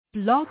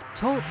Blog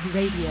Talk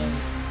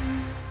Radio.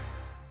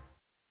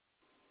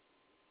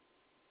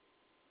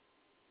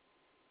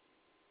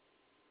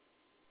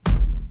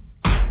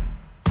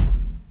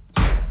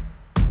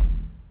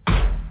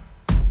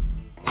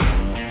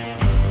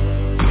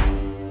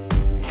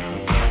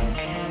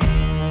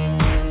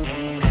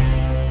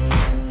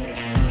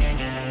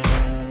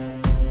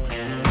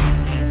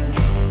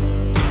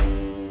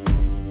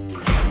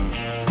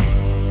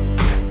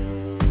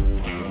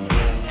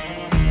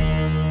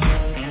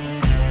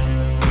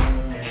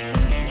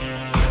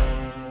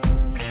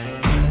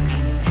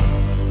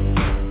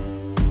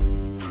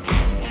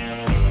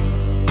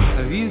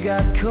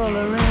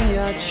 Color in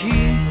your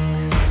cheek.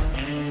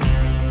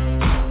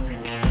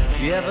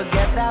 You ever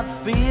get that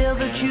feel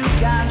that you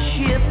can't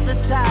shift, the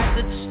tide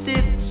that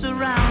sticks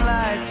around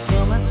like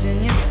summits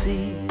in your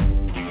teeth?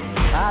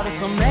 Are there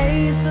some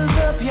aces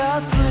up your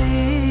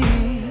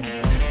sleeve?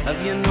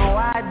 Have you no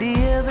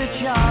idea that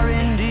you're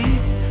in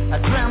deep?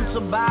 I dreamt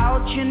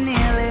about you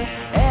nearly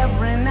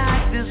every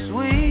night this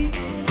week.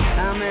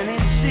 How many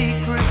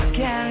secrets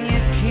can you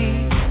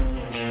keep?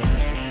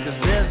 'Cause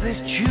there's this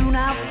tune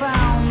I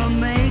found that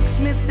makes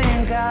me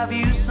think of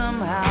you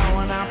somehow,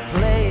 and I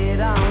play it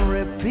on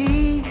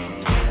repeat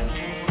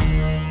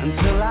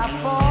until I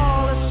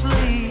fall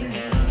asleep,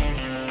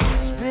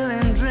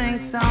 spilling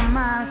drinks on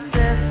my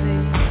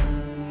settee.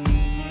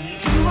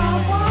 Do I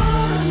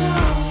wanna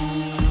know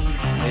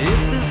if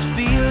this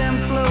feeling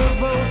flows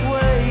both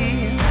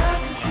ways?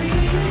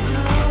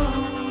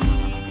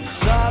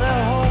 Sorta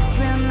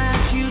hoping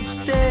that you'd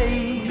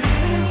stay.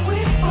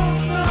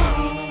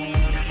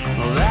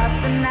 That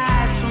the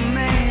nights were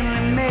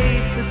mainly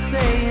made for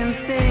saying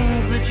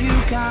things that you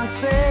can't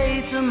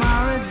say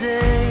tomorrow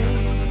day.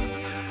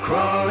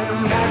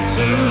 Crawling back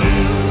to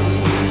you.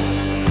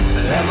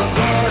 Ever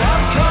thought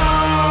of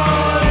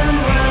calling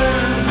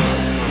when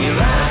you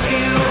ask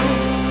you?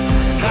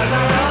 'Cause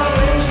I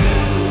always do.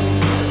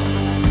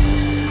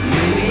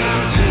 Maybe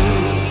I'm too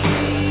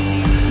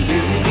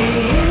busy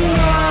being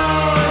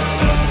lost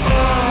to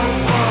fall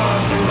for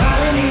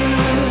somebody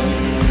new.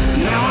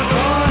 Now I'm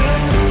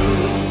going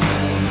through.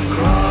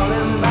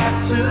 Crawling back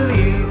to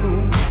you.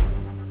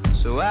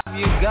 So have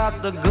you got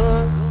the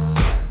goods?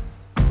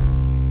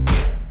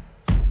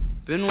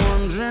 Been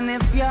wondering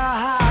if your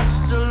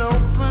heart's still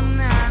open,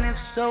 and if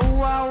so,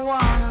 I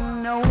wanna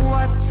know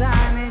what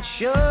time it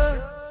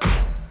should.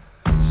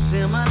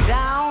 Simmer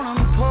down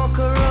and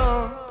poker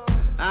up.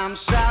 I'm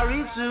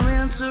sorry to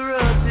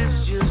interrupt,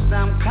 it's just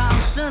I'm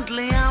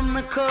constantly on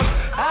the cusp.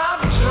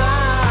 I've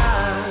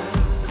tried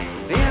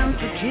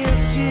to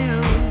kiss you.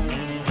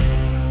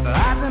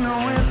 I don't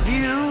know if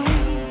you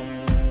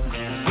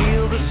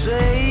feel the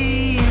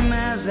same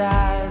as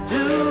I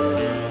do,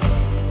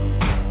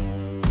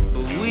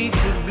 but we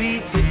could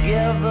be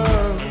together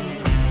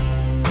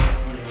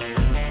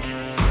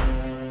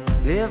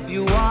if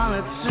you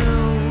wanted to.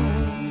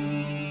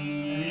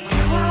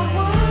 I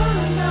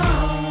wanna know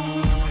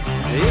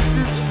if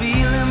this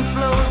feeling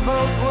flows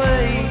both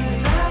ways.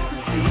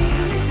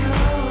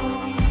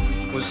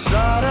 Was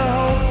sorta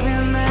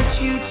hoping that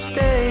you'd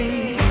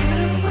stay.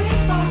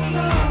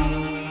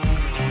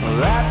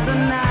 That the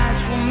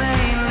nights were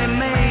mainly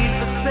made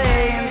for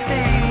saying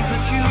things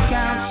that you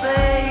can't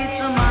say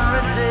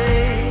tomorrow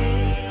day.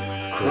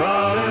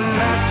 Crawling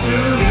back to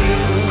you.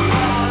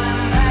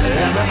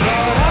 Ever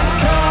thought of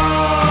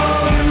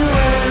calling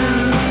when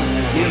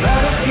you've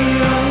had a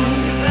few?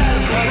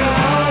 'Cause I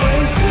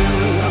always do.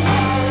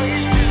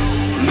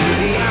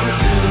 Maybe I'm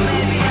too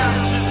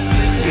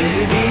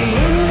busy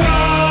being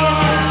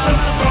lost to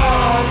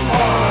fall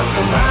for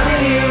somebody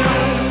new.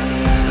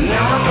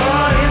 Now I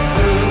thought it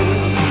through.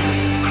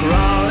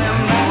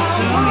 Crawling back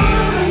to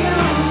you.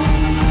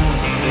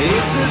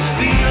 If this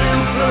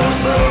feeling flows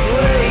both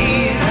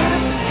ways,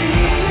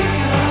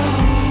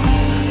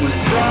 was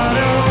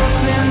sorta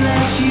hoping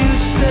that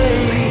you'd stay.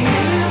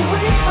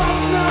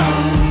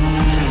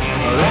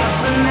 That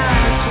the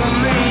nights were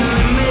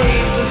mainly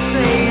made for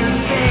saying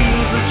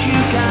things that you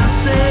can't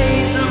say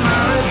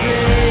tomorrow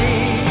day.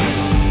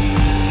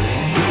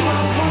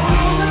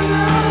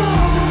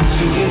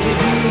 Too busy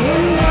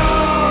being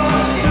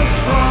lost to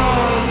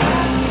fall.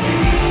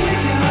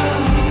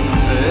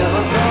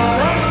 Ever thought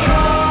of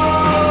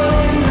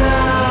calling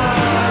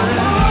down?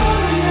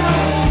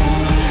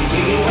 Do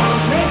you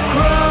want me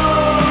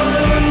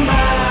crawling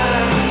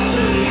back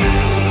to you?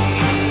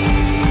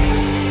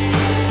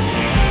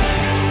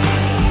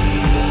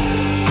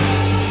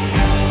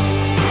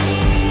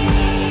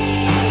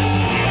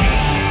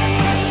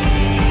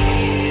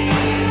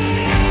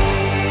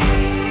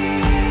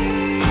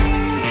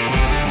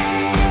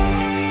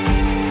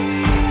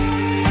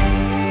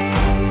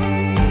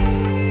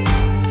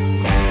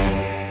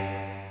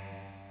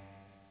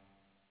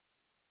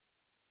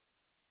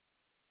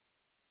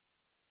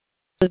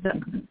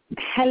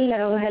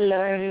 Hello,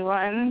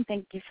 everyone.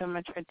 Thank you so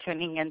much for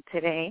tuning in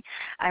today.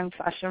 I'm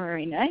Sasha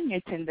Marina, and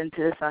you're tuned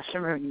into the Sasha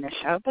Marina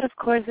Show. But, of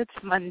course,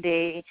 it's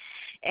Monday,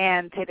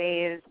 and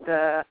today is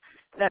the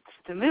That's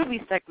the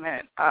movie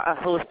segment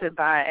hosted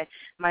by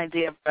my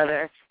dear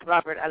brother,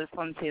 Robert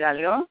Alfonso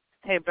Hidalgo.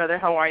 Hey, brother,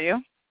 how are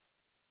you?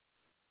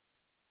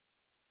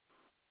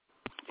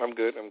 I'm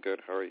good.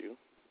 How are you?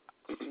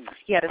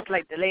 Yeah, there's a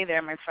slight delay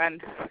there, my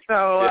friend.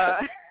 So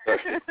I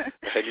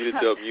needed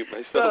to unmute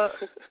myself.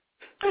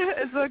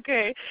 It's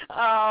okay.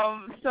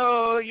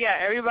 So, yeah,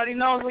 everybody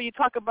knows what you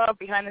talk about,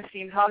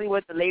 behind-the-scenes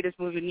Hollywood, the latest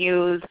movie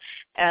news,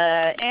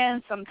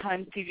 and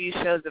sometimes TV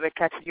shows that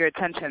catch your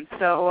attention.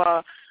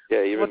 So,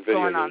 even what's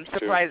video going on? too.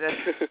 Surprises.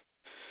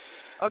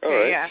 Okay, all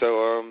right, yeah.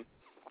 So,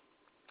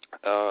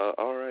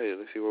 all right,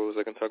 let's see, what was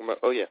I going to talk about?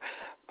 Oh, yeah.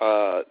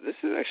 This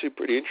is actually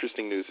pretty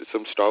interesting news. It's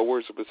some Star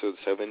Wars Episode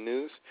 7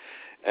 news.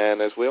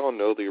 And as we all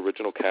know, the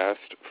original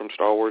cast from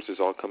Star Wars is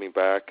all coming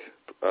back.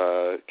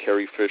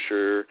 Carrie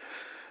Fisher,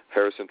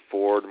 Harrison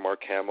Ford,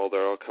 Mark Hamill,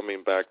 they're all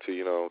coming back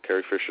to,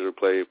 Carrie Fisher to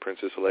play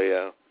Princess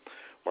Leia,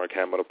 Mark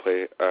Hamill to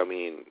play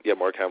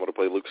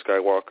Luke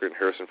Skywalker, and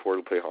Harrison Ford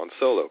to play Han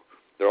Solo.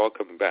 They're all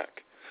coming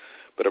back.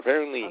 But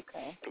apparently,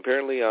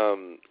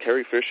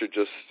 Carrie Fisher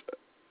just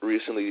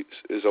recently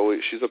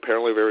she's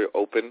apparently a very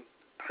open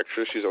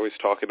actress. She's always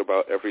talking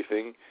about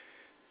everything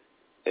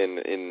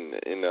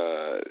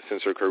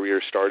since her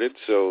career started.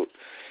 So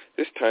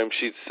this time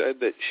she said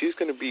that she's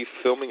going to be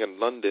filming in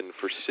London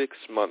for 6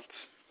 months.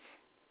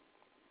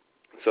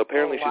 So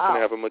apparently she's going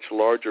to have a much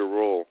larger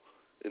role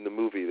in the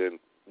movie than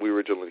we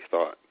originally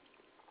thought.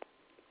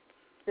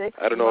 6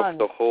 I don't know months. if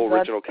the whole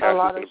original cast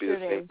is going to be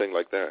shooting. the same thing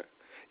like that.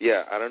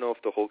 Yeah, I don't know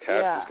if the whole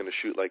cast is going to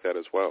shoot like that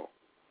as well.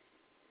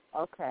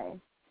 Okay.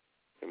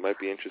 It might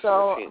be interesting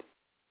to see.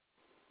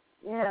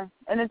 Yeah,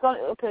 and it's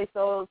only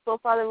so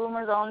far the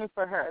rumors are only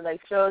for her.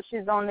 Like, so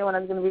she's the only one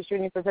that's going to be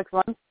shooting for 6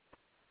 months.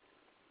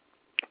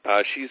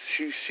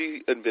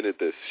 She admitted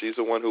this. She's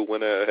the one who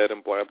went ahead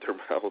and blabbed her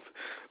mouth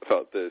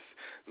about this.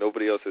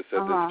 Nobody else has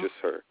said this, just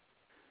her.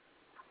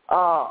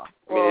 Oh,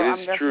 well, I mean,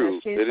 it is true.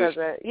 She says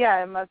it.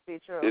 Yeah, it must be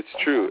true. It's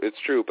true. It's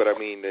true. But I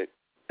mean, it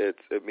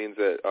means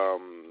that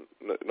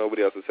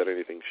nobody else has said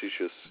anything. She's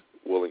just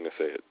willing to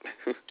say it.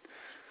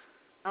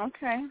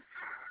 Okay.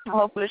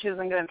 Hopefully she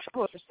doesn't get in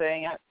trouble for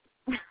saying it.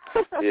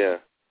 Yeah.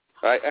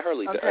 I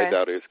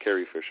doubt it. It's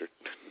Carrie Fisher.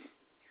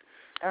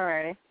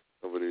 Alrighty.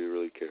 Nobody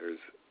really cares.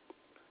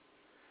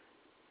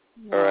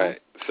 No. All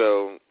right.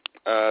 So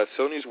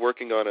Sony's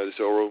working on a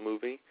Zorro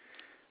movie,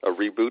 a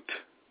reboot.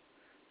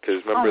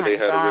 Because remember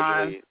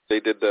they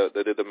did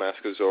the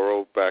Mask of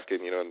Zorro back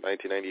in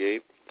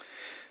 1998,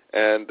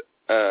 and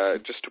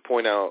just to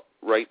point out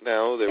right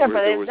now they've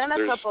done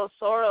a couple of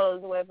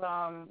Zorros with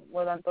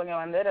Antonio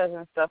Banderas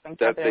and stuff. And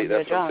that's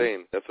what I'm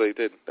saying. That's what they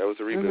did. That was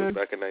a reboot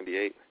back in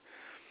 '98.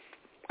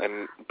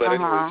 But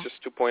anyways,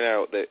 just to point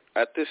out that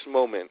at this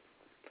moment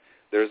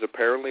there's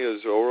apparently a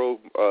Zorro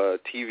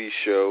TV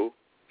show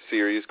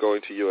series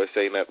going to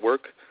USA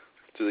Network,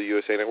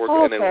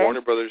 and then Warner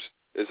Brothers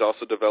is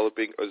also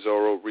developing a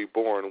Zorro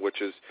Reborn,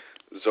 which is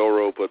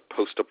Zorro but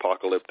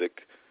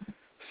post-apocalyptic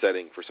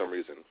setting for some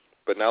reason.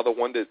 But now the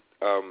one that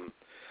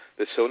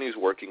Sony's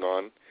working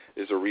on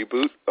is a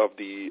reboot of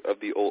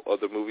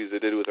the movies they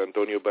did with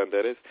Antonio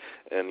Banderas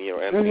and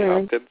Anthony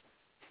Hopkins.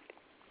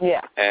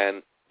 Yeah.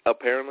 And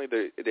apparently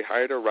they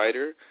hired a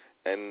writer,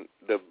 and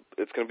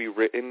it's going to be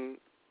written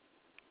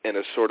in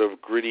a sort of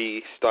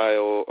gritty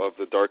style of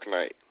The Dark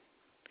Knight.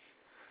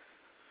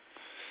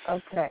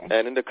 Okay.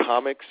 And in the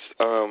comics,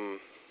 the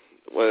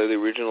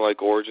original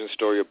origin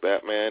story of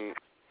Batman,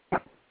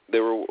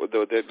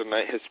 the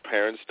night his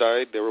parents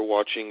died, they were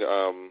watching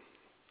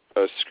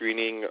a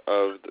screening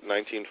of the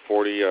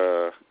 1940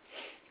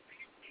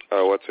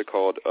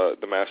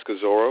 The Mask of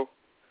Zorro.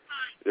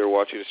 They were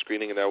watching a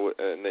screening,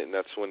 and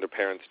that's when their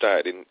parents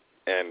died.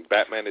 And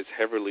Batman is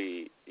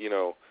heavily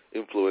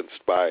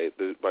influenced by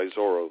the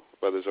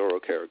Zorro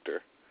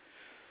character.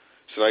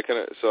 So I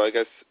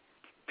guess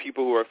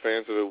people who are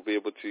fans of it will be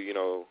able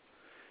to,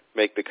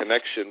 make the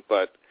connection,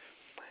 but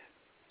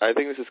I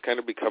think this is kind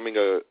of becoming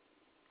a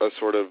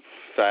sort of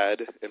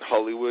fad in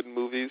Hollywood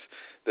movies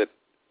that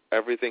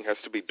everything has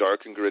to be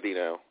dark and gritty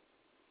now.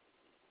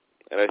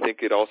 And I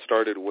think it all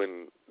started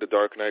when The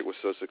Dark Knight was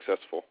so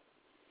successful.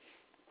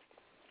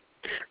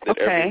 That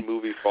every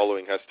movie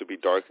following has to be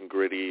dark and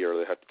gritty, or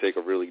they have to take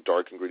a really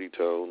dark and gritty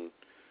tone.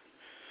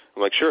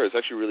 I'm like, sure, it's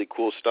actually really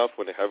cool stuff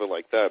when they have it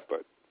like that,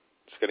 but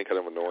it's getting kind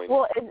of annoying.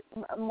 Well,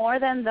 more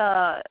than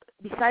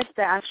besides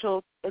the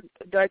actual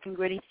dark and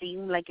gritty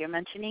theme, like you're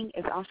mentioning,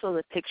 it's also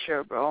the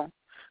picture, bro.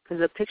 Because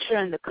the picture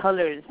and the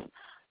colors,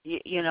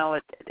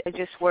 it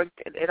just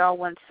worked. It all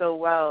went so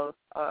well,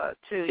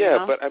 too.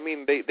 Yeah, but I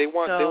mean, they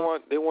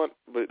want.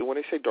 But when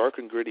they say dark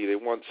and gritty, they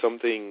want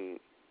something.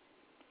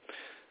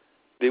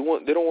 They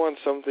don't want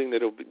something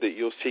that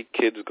you'll see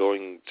kids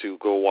going to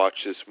go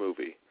watch this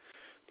movie.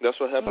 That's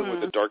what happened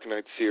with the Dark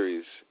Knight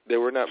series. They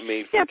were not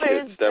made for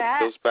kids.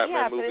 Those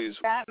Batman movies.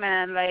 Yeah, but it's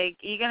Batman. Like,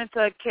 you're going to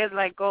tell a kid,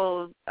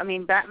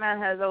 Batman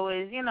has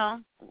always,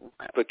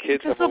 But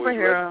kids have always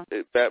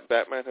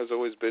Batman has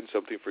always been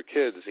something for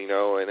kids, and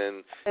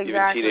then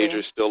even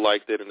teenagers still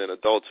liked it, and then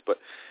adults. But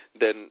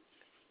then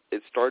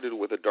it started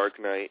with a Dark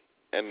Knight,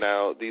 and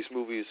now these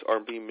movies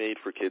aren't being made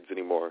for kids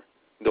anymore.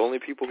 The only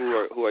people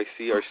who I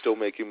see are still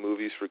making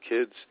movies for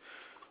kids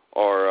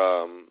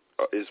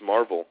is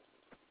Marvel.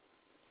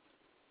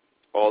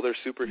 All their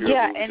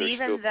superhero movies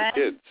are still for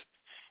kids.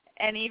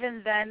 And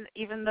even then,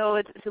 even though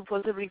it's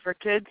supposedly for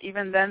kids,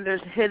 even then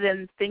there's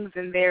hidden things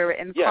in there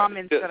and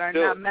comments that are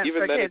not meant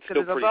for kids. It's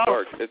still pretty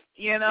dark. Those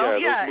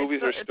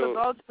movies it's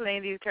adults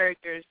playing these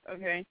characters.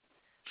 Okay.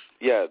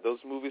 Yeah, those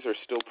movies are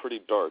still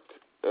pretty dark,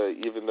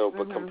 even though,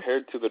 but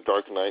compared to the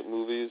Dark Knight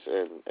movies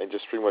and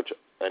just pretty much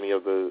any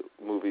of the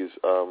movies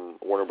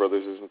Warner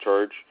Brothers is in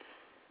charge.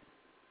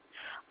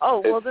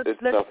 Oh, well,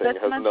 it's nothing.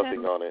 It has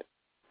nothing on it.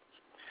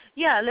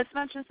 Yeah, let's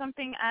mention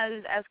something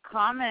as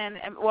common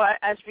and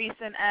as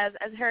recent as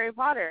Harry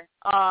Potter.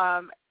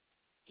 That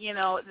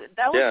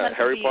was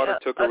Harry Potter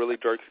took a really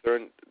dark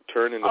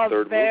turn in the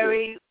third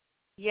movie.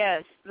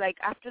 Yes, like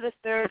after the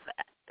third,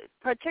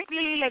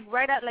 particularly like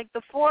right at like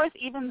the fourth,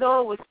 even though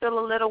it was still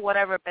a little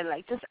whatever, but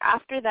like just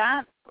after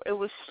that, it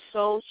was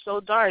so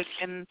dark.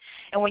 And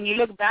when you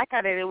look back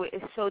at it,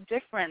 it's so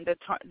different.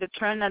 The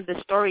turn that the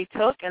story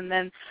took, and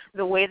then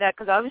the way that,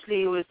 because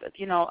obviously it was,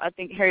 I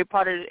think Harry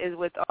Potter is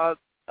with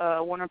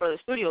Warner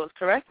Brothers Studios,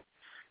 correct?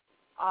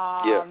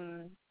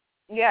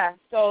 Yeah.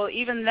 So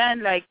even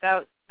then, like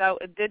that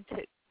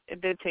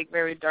it did take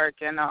very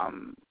dark, and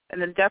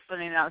it's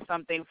definitely not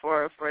something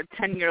for a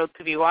 10-year-old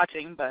to be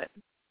watching. But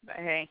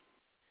hey.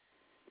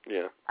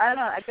 Yeah. I don't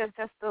know. I guess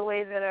that's the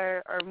way that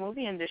our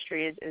movie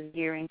industry is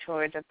gearing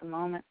towards at the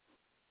moment.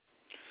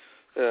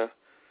 Yeah.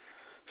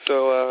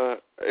 So,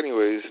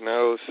 anyways,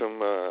 now some,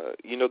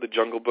 The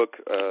Jungle Book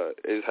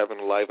is having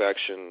a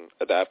live-action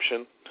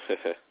adaptation.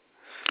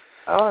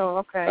 Oh,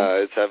 okay.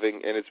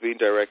 It's being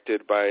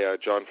directed by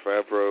Jon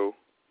Favreau.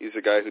 He's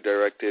the guy who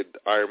directed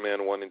Iron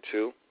Man 1 and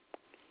 2.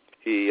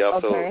 He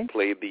also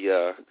played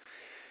the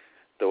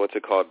what's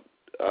it called,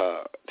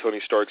 Tony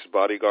Stark's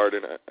bodyguard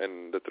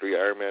in the 3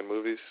 Iron Man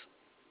movies.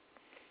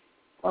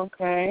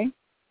 Okay.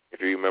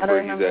 If you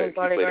remember, he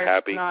played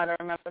Happy. No, I don't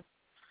remember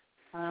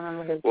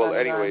his Well,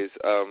 bodyguard.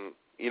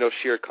 anyways,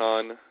 Shere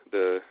Khan,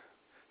 the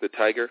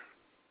tiger?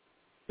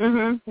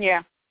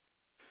 Yeah.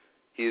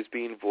 He is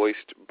being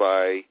voiced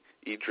by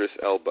Idris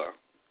Elba.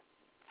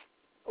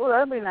 Oh,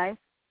 that'd be nice.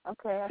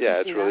 Okay.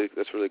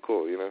 That's really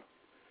cool,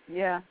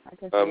 Yeah, I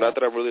can see not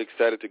that I'm really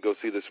excited to go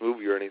see this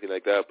movie or anything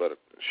like that, but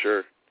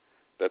sure,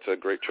 that's a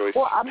great choice.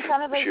 Well, I'm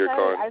kind of Shere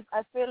excited.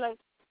 Khan.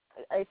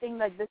 I think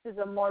like this is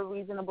a more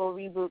reasonable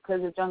reboot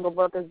because The Jungle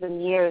Book has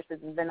been years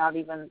since it's been out,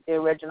 even the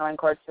original in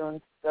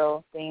cartoons.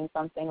 So seeing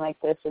something like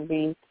this would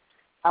be,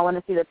 I want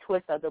to see the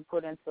twist that they'll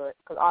put into it,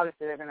 because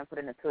obviously they're going to put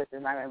in a twist.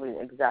 It's not going to be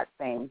the exact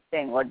same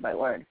thing word by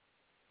word.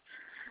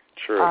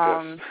 Sure,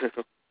 I guess.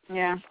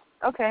 Yeah.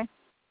 Okay.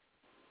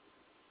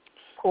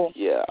 Cool.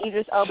 Yeah.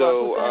 Idris Elba,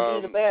 who's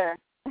going to be the bear?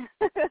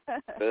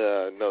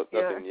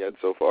 Nothing yet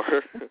so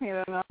far. You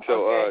don't know.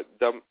 So,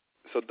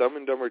 Dumb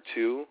and Dumber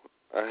 2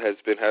 has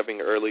been having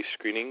early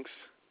screenings.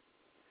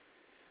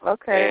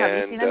 Okay. And,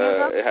 have you seen any of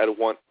them?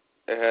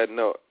 It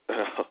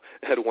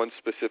had one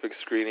specific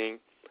screening,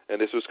 and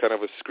this was kind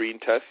of a screen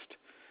test.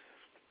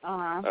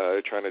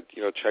 Trying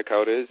to check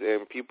how it is,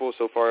 and people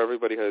so far,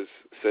 everybody has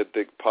said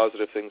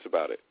positive things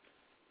about it.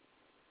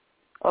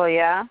 Oh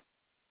yeah.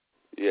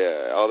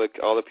 Yeah, all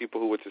the people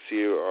who went to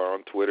see it are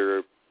on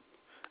Twitter.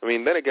 I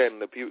mean, then again,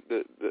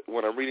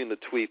 when I'm reading the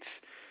tweets,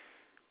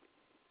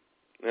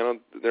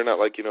 they're not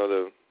like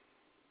the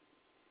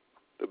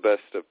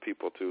best of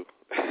people to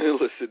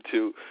listen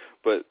to,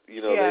 but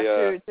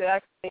to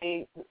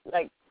actually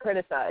like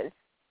criticize.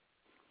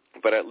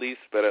 But at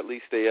least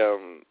they have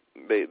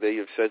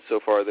said so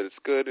far that it's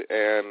good,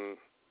 and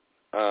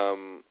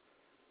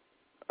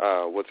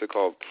what's it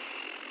called?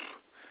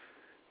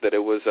 That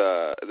it was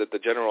that the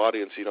general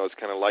audience, is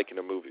kind of liking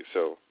the movie,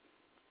 so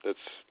that's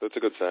a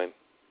good sign.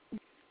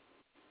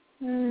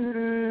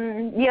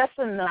 Yes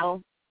and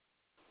no,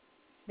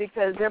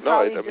 because they're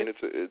probably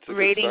it's a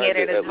rating good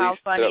sign it as how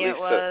funny it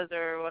was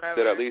or whatever.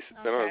 That at least,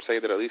 I'm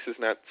saying that at least it's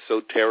not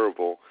so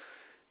terrible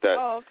that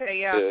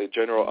the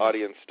general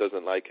audience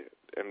doesn't like it,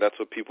 and that's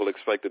what people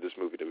expected this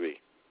movie to be.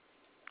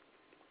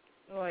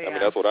 Oh, yeah. I mean,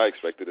 that's what I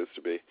expected this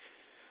to be.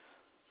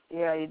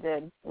 Yeah, you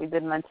did. We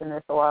did mention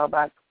this a while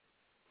back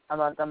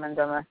about Dumb and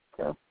Dumber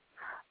too.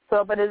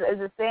 So, but it's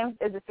the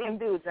same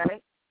dudes,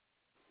 right?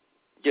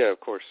 Yeah, of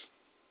course.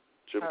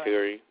 Jim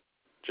Carrey,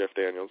 Jeff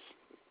Daniels,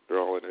 they're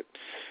all in it.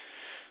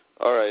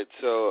 All right,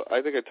 so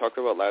I think I talked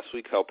about last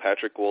week how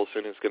Patrick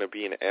Wilson is going to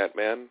be in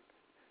Ant-Man.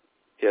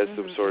 He has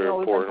some sort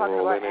of important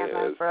role in it.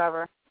 Ant-Man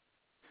forever.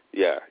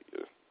 Yeah,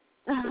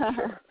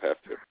 sure,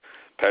 have to.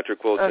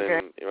 Patrick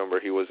Wilson, remember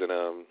he was in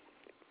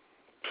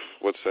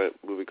what's that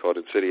movie called,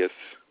 Insidious?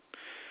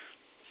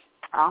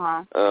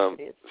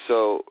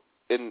 So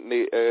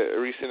in a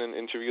recent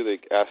interview, they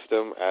asked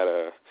him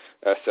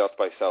at South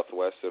by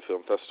Southwest, a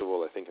film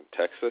festival, I think in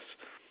Texas,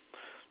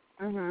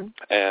 and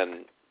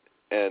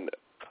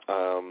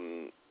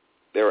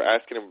they were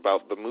asking him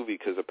about the movie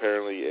because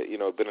apparently,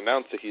 it's been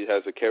announced that he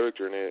has a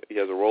character in it, he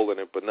has a role in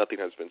it, but nothing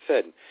has been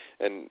said.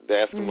 And they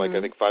asked him, I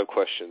think 5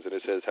 questions, and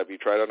it says, have you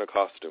tried on a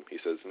costume? He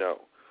says, no.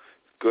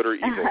 Good or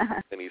evil?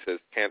 And he says,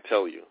 can't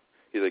tell you.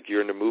 He's like,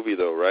 you're in the movie,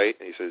 though, right?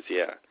 And he says,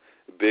 yeah.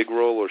 Big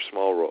role or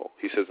small role?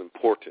 He says,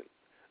 important.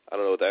 I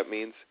don't know what that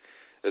means.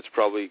 It's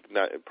probably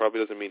not. It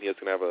probably doesn't mean he's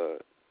going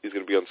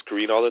to be on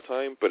screen all the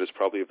time, but it's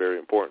probably a very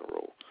important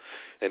role.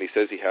 And he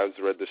says he has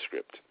read the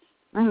script.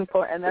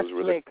 Important. That's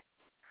slick.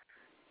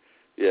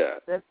 Yeah.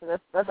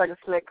 That's like a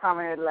slick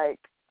comment. Like,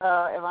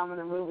 if I'm in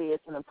a movie,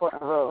 it's an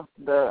important role.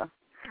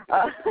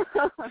 I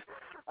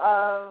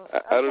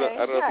don't know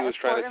if he was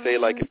trying to say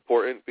like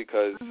important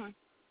because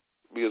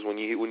when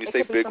you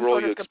say big role,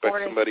 you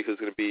expect somebody who's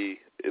going to be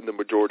in the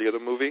majority of the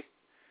movie.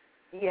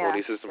 Yeah. When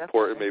he says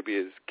important, maybe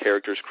his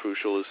character's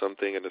crucial or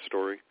something in the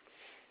story.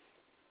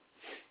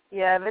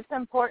 Yeah, if it's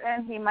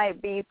important, he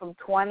might be from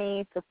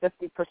 20 to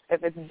 50%.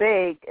 If it's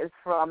big, it's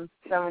from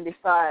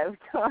 75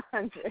 to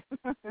 100.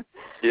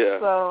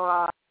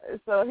 Yeah.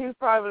 So he's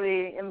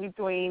probably in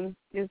between.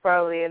 He's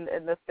probably in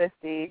the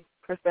 50%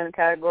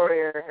 category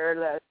or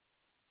less.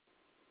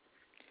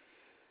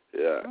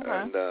 Yeah, okay.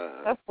 And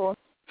that's cool.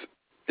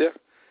 Yeah.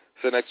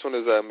 So the next one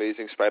is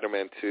Amazing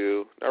Spider-Man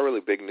 2. Not really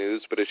big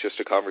news, but it's just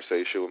a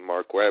conversation with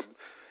Mark Webb.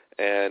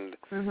 And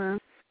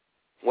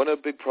one of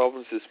the big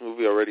problems this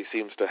movie already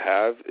seems to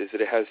have is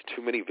that it has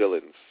too many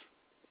villains.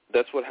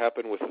 That's what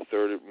happened with the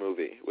third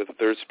movie. With the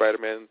third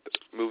Spider-Man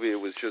movie, it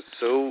was just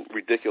so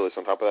ridiculous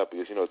on top of that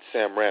because, it's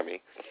Sam Raimi,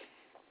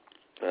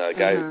 a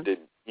guy who did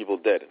Evil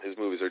Dead, and his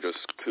movies are just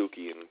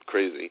kooky and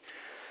crazy.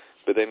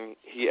 But then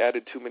he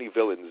added too many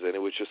villains, and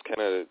it was just kind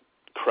of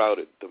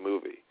crowded, the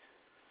movie.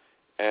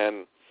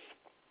 And,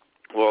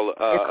 well,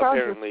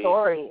 apparently... the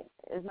story.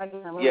 It's not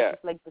even a movie,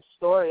 it's like the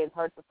story. It's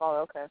hard to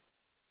follow. Okay.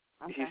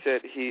 He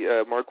said,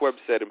 Mark Webb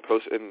said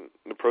in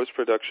the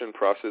post-production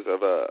process of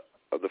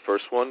the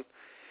first one,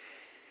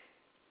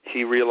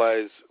 he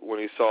realized when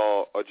he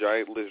saw a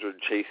giant lizard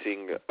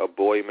chasing a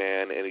boy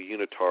man in a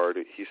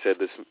unitard, he said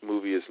this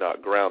movie is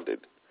not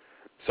grounded.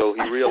 So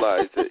he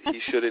realized that he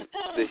shouldn't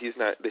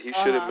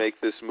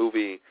make this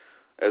movie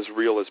as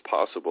real as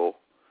possible.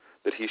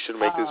 That he should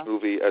make this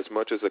movie as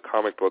much as a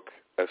comic book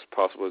as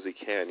possible as he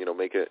can.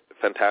 Make it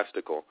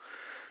fantastical.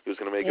 He was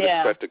going to make it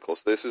a spectacle.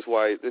 So this is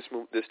why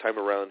this time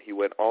around he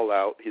went all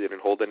out. He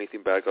didn't hold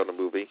anything back on the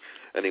movie,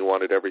 and he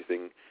wanted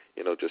everything,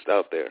 just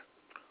out there.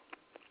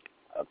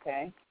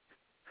 Okay.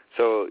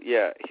 So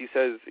yeah, he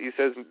says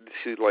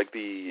she's like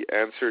the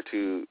answer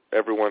to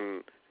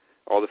everyone,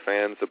 all the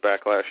fans, the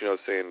backlash,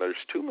 saying there's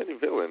too many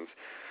villains,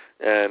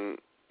 and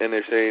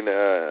they're saying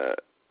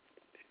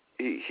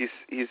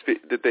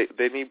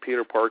they need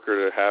Peter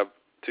Parker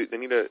they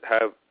need to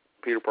have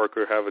Peter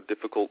Parker have a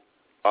difficult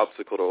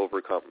obstacle to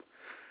overcome.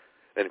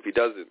 And if he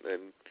doesn't,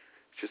 then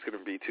it's just going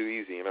to be too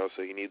easy,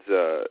 So he needs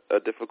a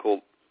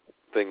difficult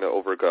thing to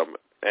overcome.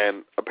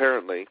 And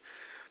apparently,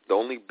 the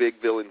only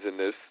big villains in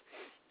this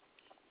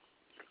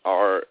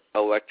are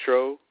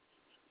Electro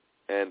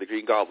and the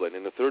Green Goblin.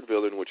 And the third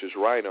villain, which is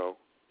Rhino,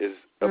 is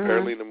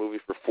apparently in the movie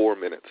for 4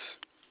 minutes.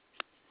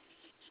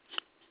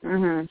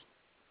 Yeah,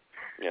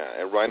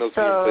 and Rhino's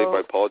being played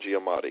by Paul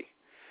Giamatti.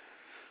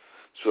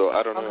 So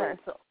I don't know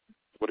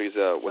what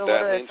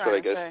that means, but I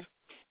guess...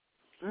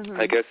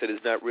 I guess it is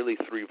not really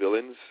 3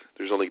 villains.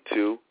 There's only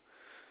 2,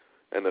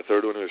 and the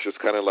third one is just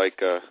kind of like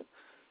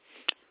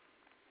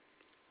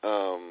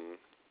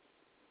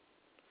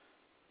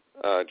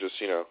just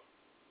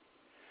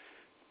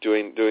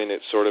doing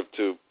it sort of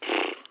to.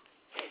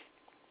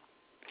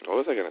 What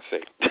was I gonna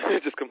say?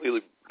 Just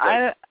completely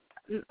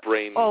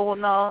brain. Oh well,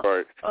 no.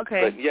 Part.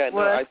 Okay. But yeah,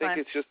 well, I think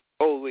it's just.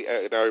 Oh,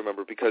 now I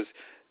remember because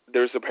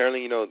there's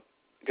apparently going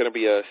to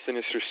be a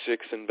Sinister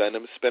Six and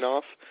Venom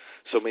spinoff.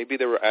 So maybe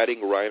they were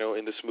adding Rhino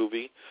in this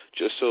movie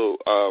just so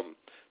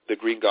the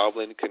Green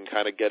Goblin can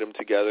kind of get them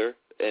together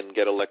and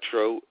get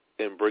Electro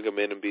and bring them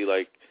in and be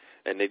like,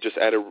 and they just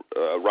added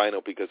Rhino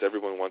because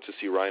everyone wants to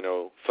see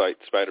Rhino fight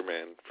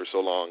Spider-Man for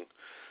so long.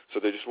 So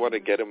they just want to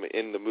get him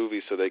in the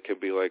movie so they could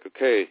be like,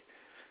 okay,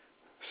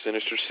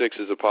 Sinister Six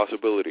is a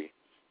possibility.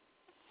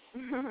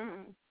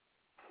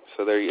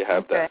 So there you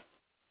have that.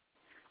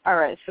 All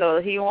right, so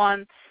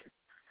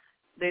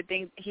they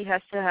think he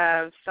has to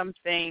have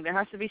something. There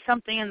has to be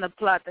something in the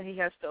plot that he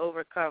has to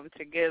overcome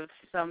to give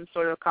some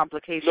sort of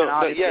complication.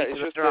 Obviously, it's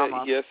just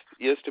drama. He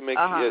has to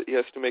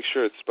make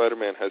sure that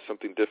Spider-Man has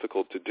something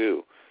difficult to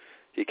do.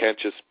 He can't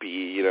just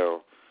be,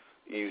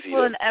 easy.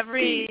 Well, in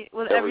every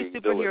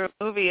superhero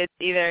movie, it's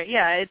either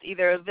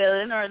a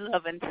villain or a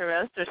love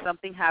interest, or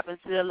something happens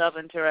to the love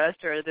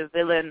interest, or the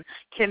villain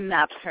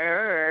kidnaps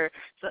her, or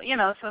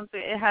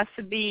something. It has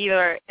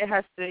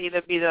to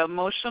either be the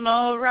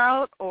emotional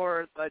route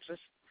or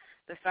just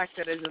the fact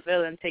that it's a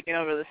villain taking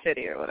over the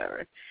city or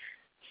whatever.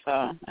 So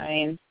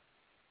I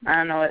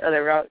don't know what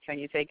other route can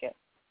you take it.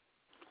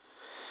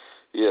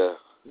 Yeah.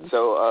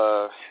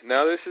 So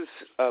now this is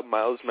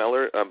Miles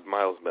Teller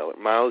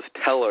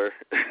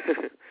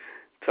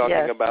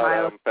talking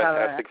about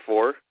Fantastic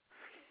Four.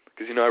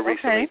 Because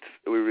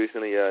we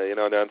recently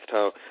announced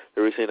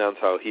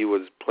how he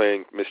was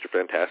playing Mr.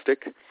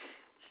 Fantastic.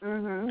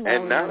 Mm-hmm.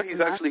 And now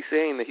he's actually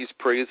saying that he's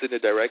praising the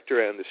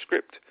director and the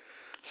script.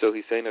 So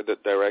he's saying that the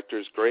director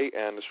is great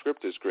and the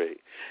script is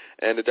great.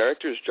 And the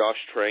director is Josh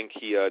Trank.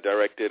 He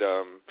directed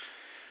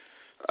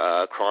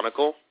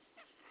Chronicle.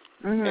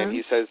 Mm-hmm. And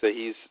he says that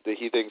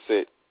he thinks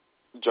that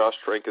Josh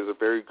Trank is a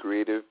very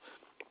creative,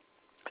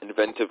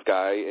 inventive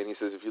guy. And he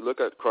says if you look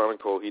at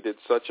Chronicle, he did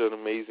such an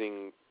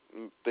amazing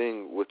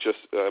thing with just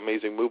an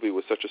amazing movie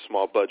with such a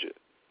small budget.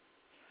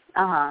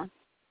 Uh-huh.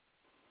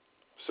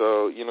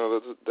 So,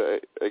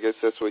 I guess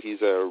that's what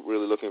he's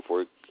really looking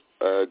for,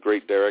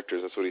 great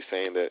directors. That's what he's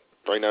saying, that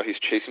right now he's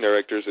chasing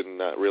directors and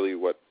not really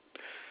what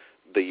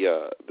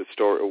the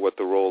story or what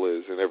the role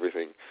is and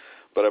everything.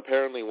 But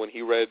apparently when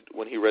he read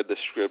the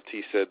script,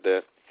 he said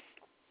that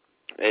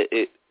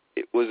it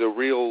was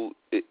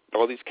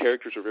all these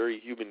characters are very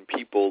human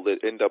people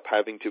that end up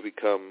having to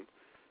become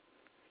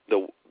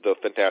the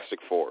Fantastic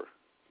Four.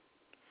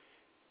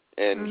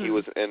 And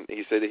mm-hmm.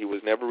 he said that he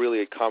was never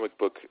really a comic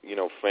book,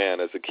 fan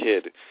as a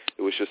kid.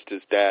 It was just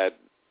his dad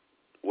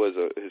was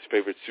his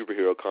favorite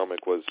superhero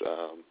comic was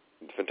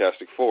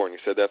Fantastic Four, and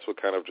he said that's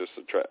what kind of just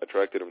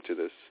attracted him to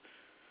this.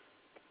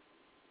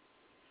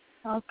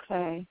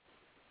 Okay.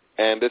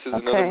 And this is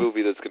another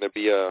movie that's going to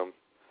be a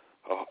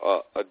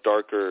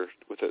darker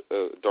with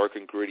a dark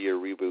and grittier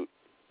reboot.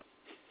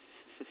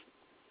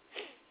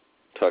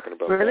 Talking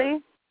about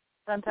really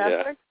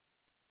Fantastic.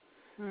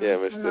 Yeah,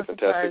 Mr.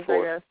 Fantastic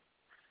Four.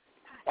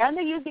 And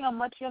they're using a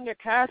much younger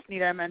cast,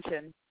 need I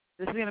mention.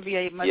 This is going to be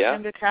a much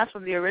younger cast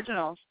from the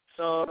originals.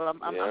 So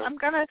I'm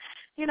going to,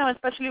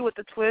 especially with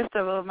the twist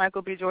of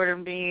Michael B.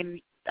 Jordan being,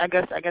 I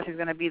guess he's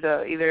going to be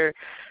either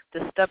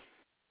the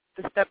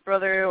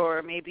stepbrother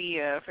or maybe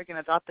a freaking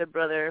adopted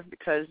brother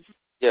because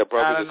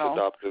probably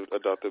just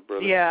adopted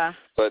brother. Yeah.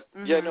 But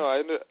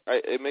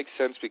it makes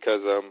sense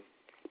because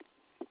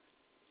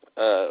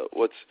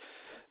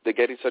they're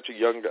getting such a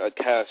young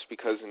cast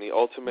because in the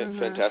Ultimate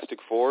Fantastic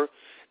Four,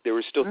 they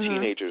were still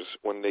teenagers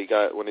when they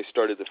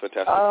started the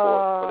Fantastic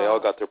Four, when they all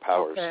got their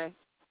powers. Okay.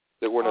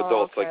 They weren't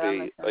adults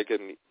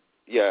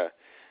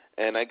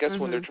and I guess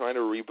when they're trying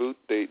to reboot,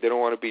 they don't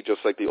want to be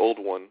just like the old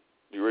one,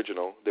 the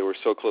original. They were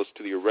so close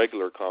to the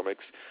regular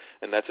comics,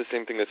 and that's the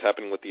same thing that's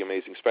happening with the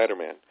Amazing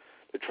Spider-Man.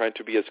 They're trying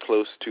to be as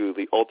close to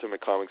the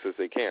Ultimate comics as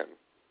they can,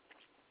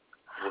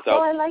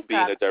 without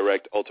being a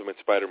direct Ultimate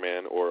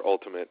Spider-Man or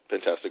Ultimate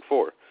Fantastic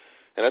Four.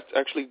 And that's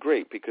actually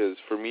great because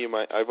for me,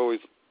 I've always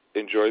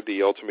enjoyed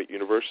the Ultimate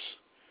Universe,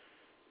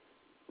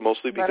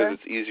 mostly because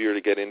it's easier to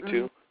get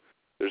into.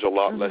 There's a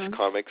lot less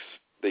comics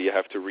that you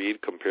have to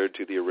read compared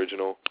to the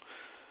original,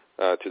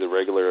 to the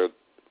regular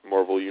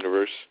Marvel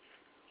Universe.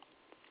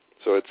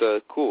 So it's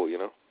cool,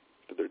 that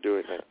they're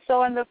doing that.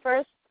 So in the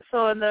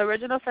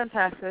original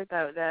Fantastic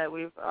that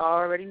we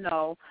already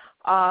know,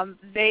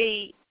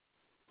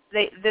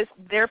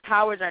 their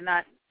powers are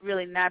not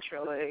really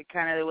natural.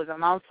 It was a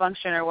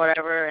malfunction or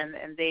whatever,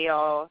 and they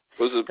all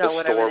it was a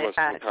storm of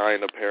some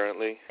kind,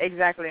 apparently.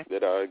 Exactly.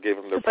 That gave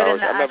them their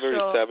powers. I'm not very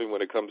savvy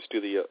when it comes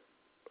to the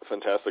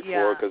Fantastic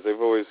Four because they've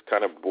always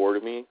kind of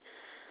bored me.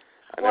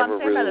 I never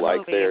really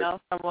liked their.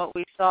 From what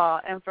we saw,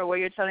 and for what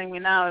you're telling me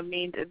now, it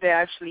means they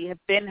actually have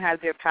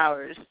had their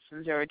powers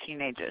since they were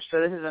teenagers.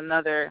 So this is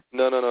another.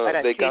 No.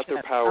 They got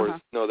their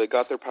powers. No, they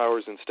got their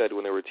powers instead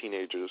when they were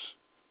teenagers.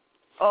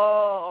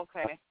 Oh,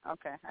 okay,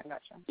 I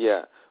gotcha.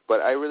 Yeah,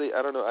 but I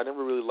don't know. I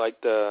never really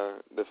liked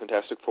the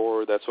Fantastic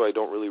Four. That's why I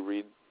don't really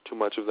read too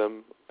much of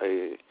them.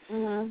 They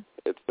kind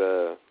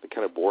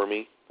of bore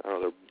me. I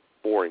don't know. They're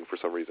boring for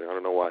some reason. I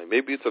don't know why.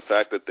 Maybe it's the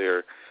fact that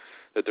they're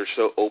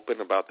so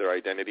open about their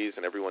identities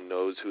and everyone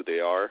knows who they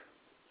are.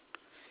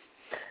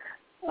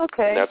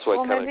 Okay. And that's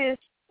what kind of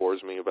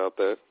bores me about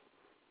that.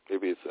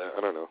 Maybe it's that.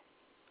 I don't know.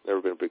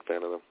 Never been a big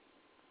fan of them.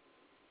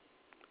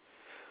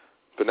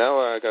 But now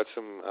I got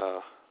some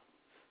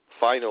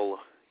final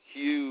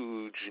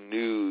huge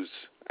news,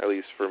 at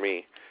least for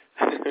me.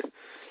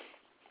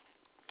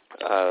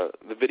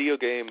 The video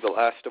game The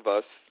Last of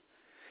Us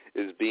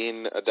is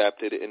being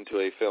adapted into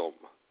a film.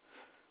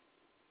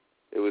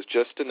 It was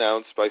just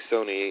announced by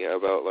Sony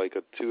about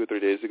 2 or 3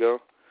 days ago.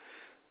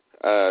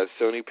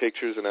 Sony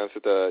Pictures announced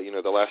that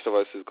The Last of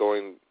Us is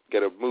going to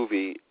get a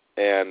movie,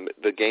 and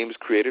the game's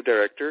creative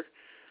director,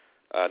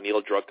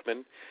 Neil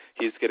Druckmann,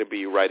 he's going to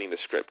be writing the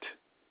script.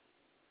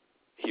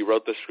 He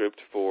wrote the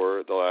script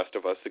for The Last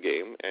of Us, the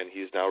game, and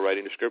he's now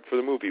writing the script for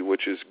the movie,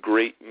 which is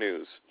great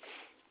news.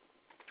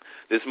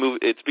 This movie,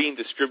 it's being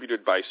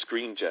distributed by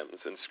Screen Gems,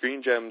 and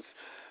Screen Gems,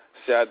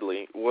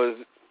 sadly, was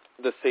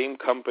the same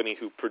company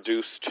who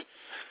produced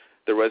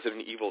the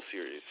Resident Evil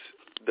series,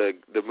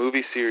 the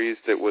movie series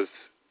that was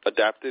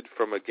adapted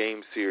from a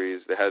game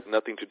series that has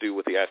nothing to do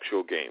with the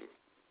actual game.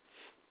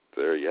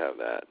 There you have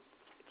that.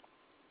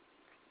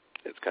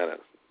 It's kind of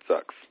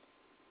sucks.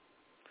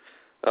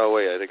 Oh,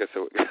 wait, I think I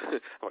said,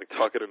 I'm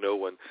talking to no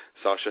one.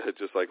 Sasha had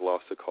just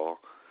lost a call.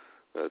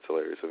 That's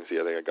hilarious. Let me see,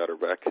 I think I got her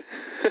back.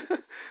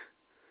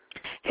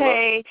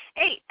 Hey,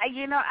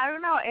 you know, I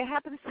don't know. It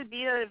happens to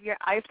be that if your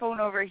iPhone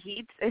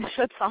overheats, it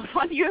shuts off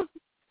on you.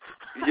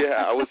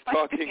 Yeah, I was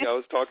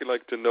talking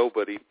like to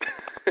nobody.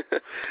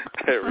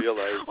 I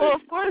realized. Well,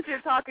 of course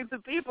you're talking to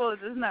people,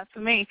 it's just not to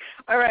me.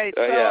 All right,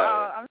 so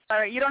I'm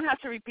sorry. You don't have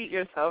to repeat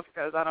yourself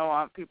because I don't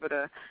want people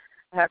to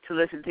have to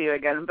listen to you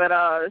again. But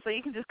so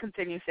you can just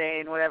continue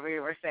saying whatever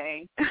you were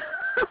saying.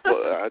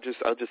 Well, I'll just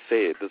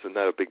say it. This is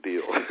not a big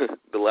deal.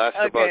 The Last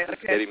of Us is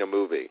getting a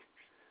movie.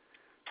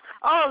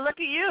 Oh, look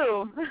at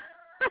you.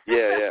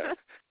 Yeah.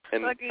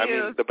 And look at I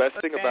mean, the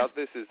best thing about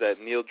this is that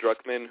Neil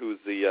Druckmann, who's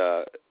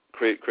the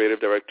creative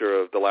director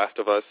of The Last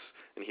of Us,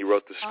 and he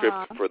wrote the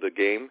script for the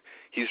game,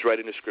 he's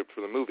writing the script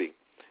for the movie,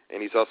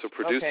 and he's also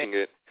producing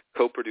it,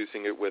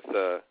 co-producing it with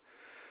a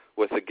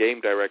game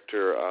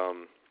director.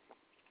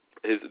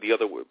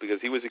 Because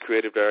he was a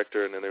creative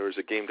director, and then there was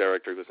a game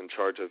director who was in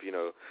charge of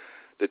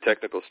the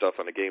technical stuff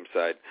on the game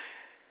side.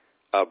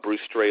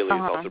 Bruce Straley is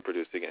also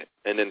producing it,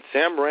 and then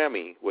Sam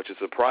Raimi, which is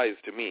a surprise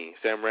to me.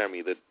 Sam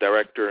Raimi, the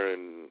director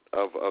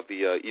of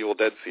the Evil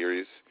Dead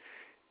series,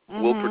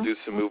 will produce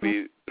a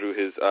movie through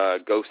his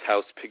Ghost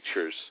House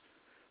Pictures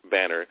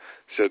banner.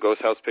 So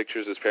Ghost House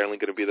Pictures is apparently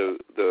going to be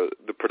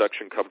the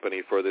production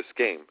company for this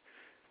game.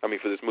 I mean,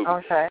 for this movie.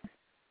 Okay.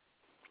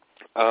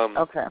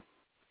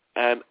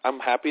 And I'm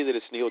happy that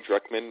it's Neil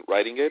Druckmann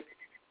writing it.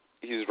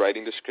 He's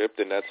writing the script,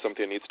 and that's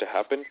something that needs to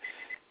happen.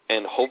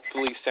 And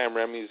hopefully Sam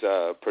Raimi's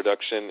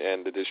production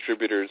and the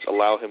distributors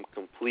allow him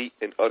complete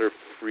and utter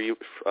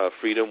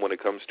freedom when it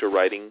comes to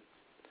writing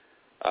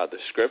the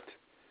script.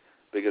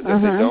 Because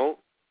if they don't,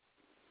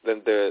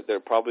 then they're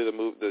probably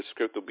the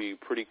script will be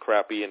pretty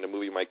crappy, and the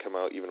movie might come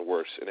out even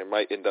worse. And it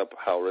might end up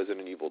how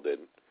Resident Evil did,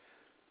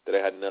 that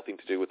it had nothing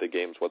to do with the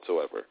games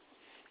whatsoever.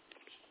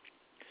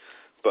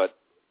 But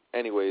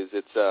anyways,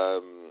 it's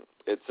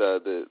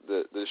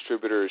the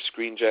distributor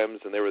Screen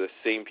Gems, and they were the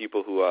same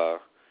people who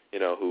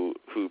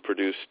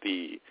produced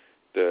the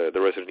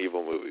Resident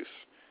Evil movies.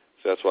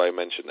 So that's why I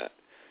mentioned that.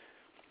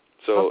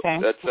 So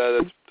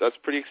that's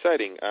pretty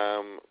exciting.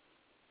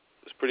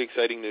 It's pretty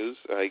exciting news.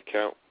 I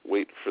can't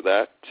wait for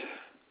that.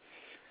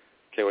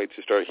 Can't wait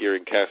to start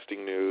hearing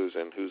casting news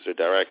and who's the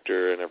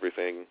director and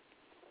everything.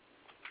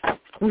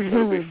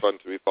 It'll be fun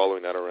to be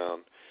following that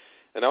around.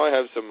 And now I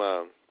have some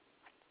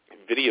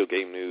video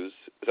game news.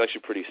 It's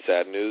actually pretty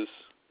sad news.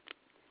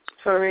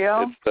 For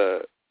real?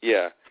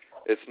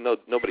 It's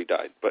nobody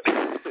died, but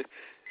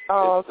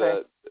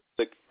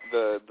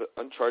the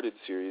Uncharted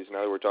series.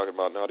 Now that we're talking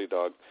about Naughty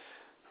Dog,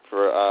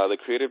 for the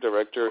creative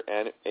director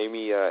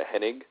Amy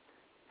Hennig,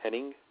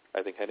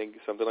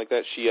 something like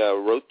that. She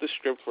wrote the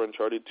script for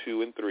Uncharted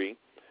 2 and 3,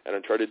 and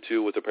Uncharted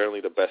 2 was apparently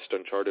the best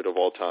Uncharted of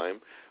all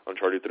time.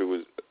 Uncharted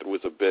 3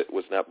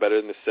 was not better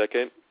than the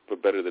second,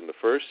 but better than the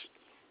first.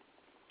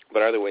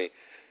 But either way,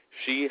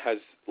 she has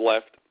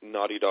left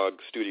Naughty Dog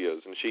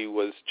Studios, and she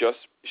was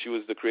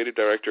the creative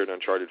director in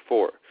Uncharted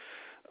 4.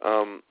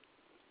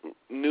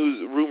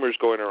 Rumors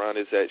going around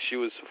is that she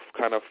was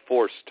kind of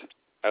forced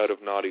out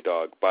of Naughty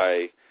Dog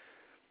by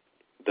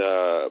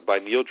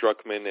Neil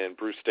Druckmann and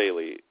Bruce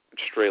Straley.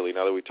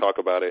 Now that we talk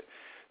about it,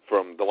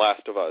 from The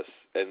Last of Us,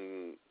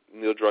 and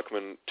Neil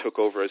Druckmann took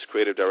over as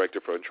creative director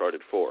for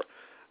Uncharted 4.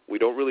 We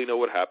don't really know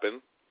what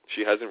happened.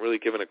 She hasn't really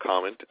given a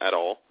comment at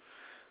all,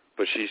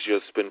 but she's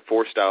just been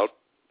forced out,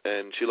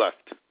 and she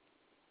left.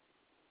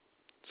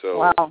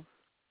 So,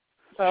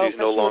 she's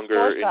no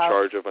longer in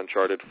charge of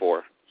Uncharted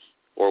 4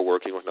 or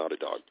working with Naughty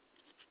Dog.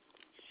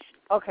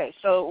 Okay,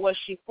 so was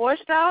she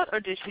forced out, or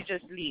did she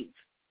just leave?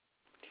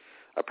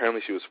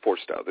 Apparently she was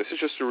forced out. This is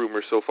just a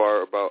rumor so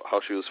far about how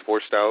she was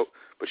forced out,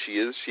 but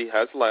she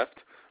has left,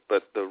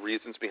 but the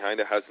reasons behind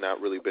it has not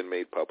really been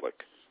made public.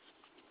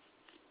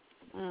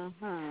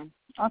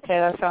 Okay,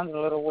 that sounds a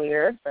little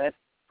weird, but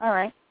all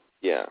right.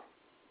 Yeah.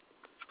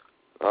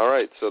 All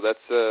right, so that's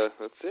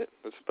it.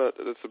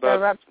 That's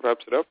about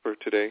wraps it up for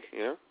today.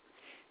 Yeah.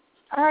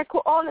 All right,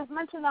 cool. Oh, let's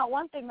mention that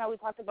one thing that we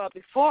talked about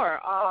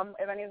before.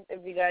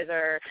 If you guys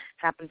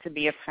happen to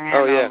be a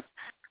fan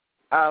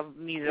of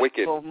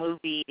musical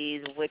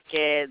movies,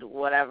 Wicked,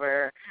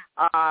 whatever.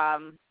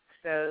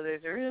 So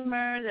there's a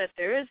rumor that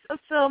there is a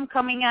film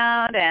coming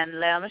out, and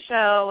Lea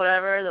Michele,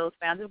 whatever those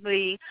fans will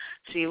be,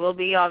 she will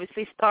be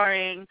obviously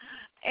starring,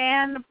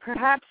 and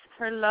perhaps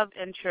her love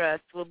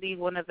interest will be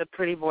one of the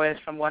pretty boys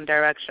from One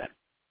Direction.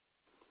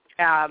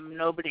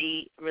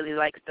 Nobody really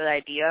likes the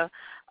idea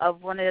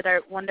of one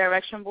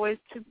Direction boys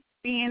to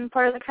being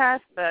part of the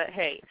cast, but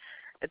hey,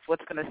 it's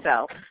what's going to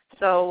sell.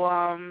 So,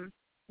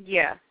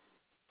 yeah.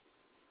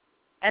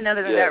 And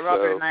other than that,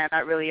 Robert and I are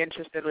not really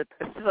interested with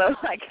this, so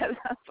I guess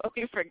that's what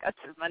we forgot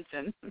to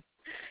mention.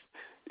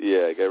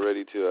 Yeah, get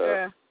ready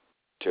to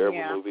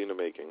terrible movie in the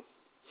making.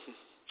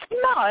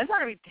 No, it's not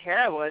going to be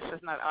terrible. It's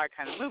just not our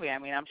kind of movie. I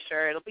mean, I'm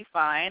sure it'll be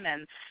fine,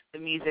 and the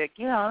music,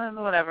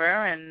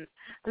 whatever, and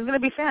there's going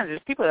to be fans. There's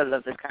people that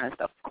love this kind of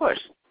stuff, of course.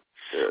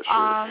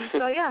 Yeah,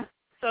 sure.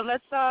 So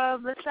let's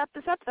wrap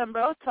this up then,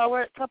 bro.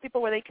 Tell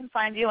people where they can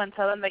find you, and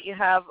tell them that you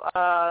have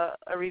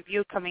a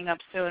review coming up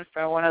soon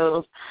for one of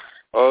those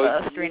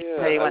screens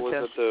that you went to.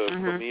 I was at the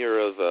premiere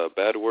of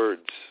Bad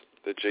Words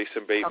the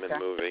Jason Bateman Okay.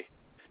 movie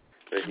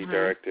that he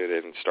directed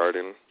and starred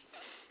in.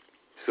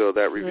 So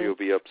that review will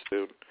be up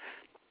soon.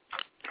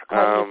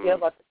 How did you feel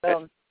about the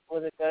film?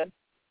 Was it good?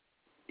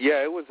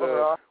 Yeah, it was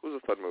overall? a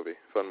fun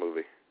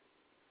movie.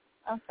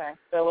 Okay,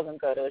 so it wasn't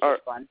good. It was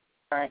just fun.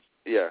 All right.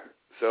 Yeah.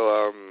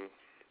 So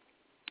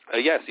so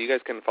you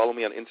guys can follow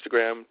me on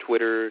Instagram,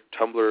 Twitter,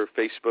 Tumblr,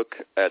 Facebook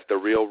at The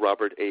Real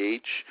Robert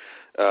A.H.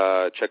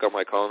 Check out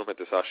my column at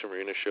the Sasha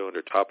Marina Show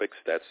under Topics,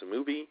 That's the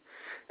Movie.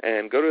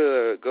 And go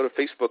to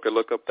Facebook and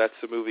look up That's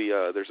the Movie.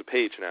 There's a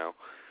page now.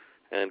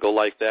 And go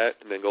like that,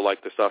 and then go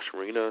like the Sasha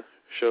Marina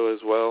Show as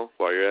well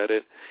while you're at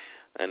it.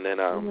 And then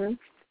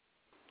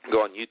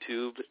go on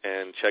YouTube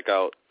and check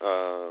out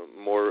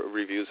more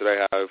reviews that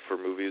I have for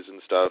movies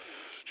and stuff.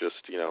 Just,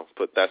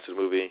 put That's the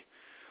Movie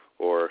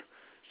or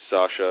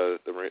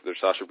the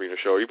Sasha Marina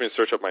Show, or even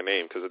search up my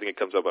name, because I think it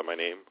comes up by my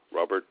name,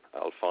 Robert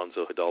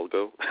Alfonso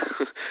Hidalgo.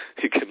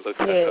 You can look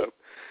that up.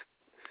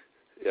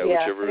 Yeah,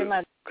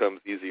 whichever comes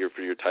easier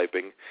for your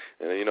typing.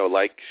 And,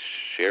 like,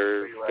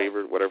 share,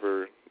 favorite,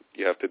 whatever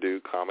you have to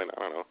do, comment,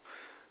 I don't know,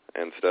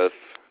 and stuff.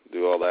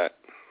 Do all that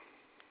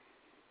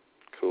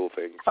cool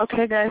things.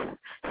 Okay, guys.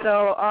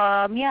 So,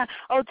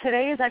 Oh,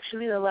 today is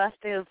actually the last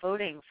day of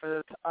voting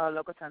for the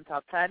Local 10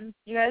 Top 10.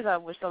 You guys,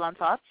 we're still on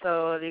top,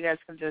 so you guys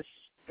can just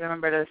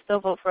remember to still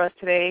vote for us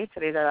today.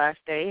 Today's our last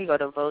day. You go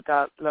to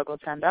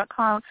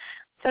vote.local10.com,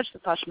 search the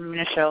Sasha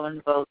Marina Show,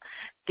 and vote.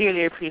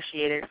 Dearly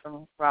appreciated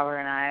from Robert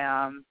and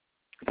I.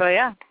 So,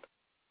 yeah,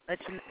 let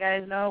you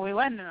guys know we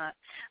won or not.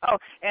 Oh,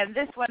 and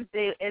this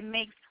Wednesday, it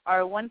makes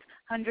our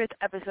 100th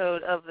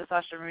episode of the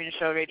Sasha Marina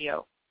Show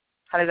Radio.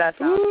 How does that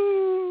sound?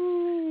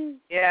 Woo!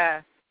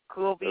 Yeah,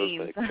 cool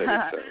beans.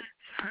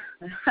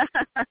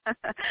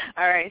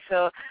 All right,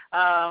 so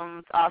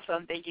it's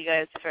awesome. Thank you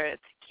guys for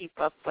keep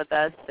up with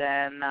us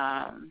and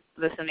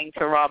listening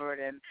to Robert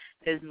and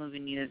his movie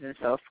news and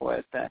so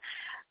forth.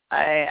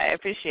 I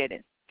appreciate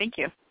it. Thank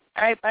you.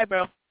 All right, bye,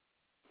 bro.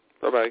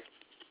 Bye-bye.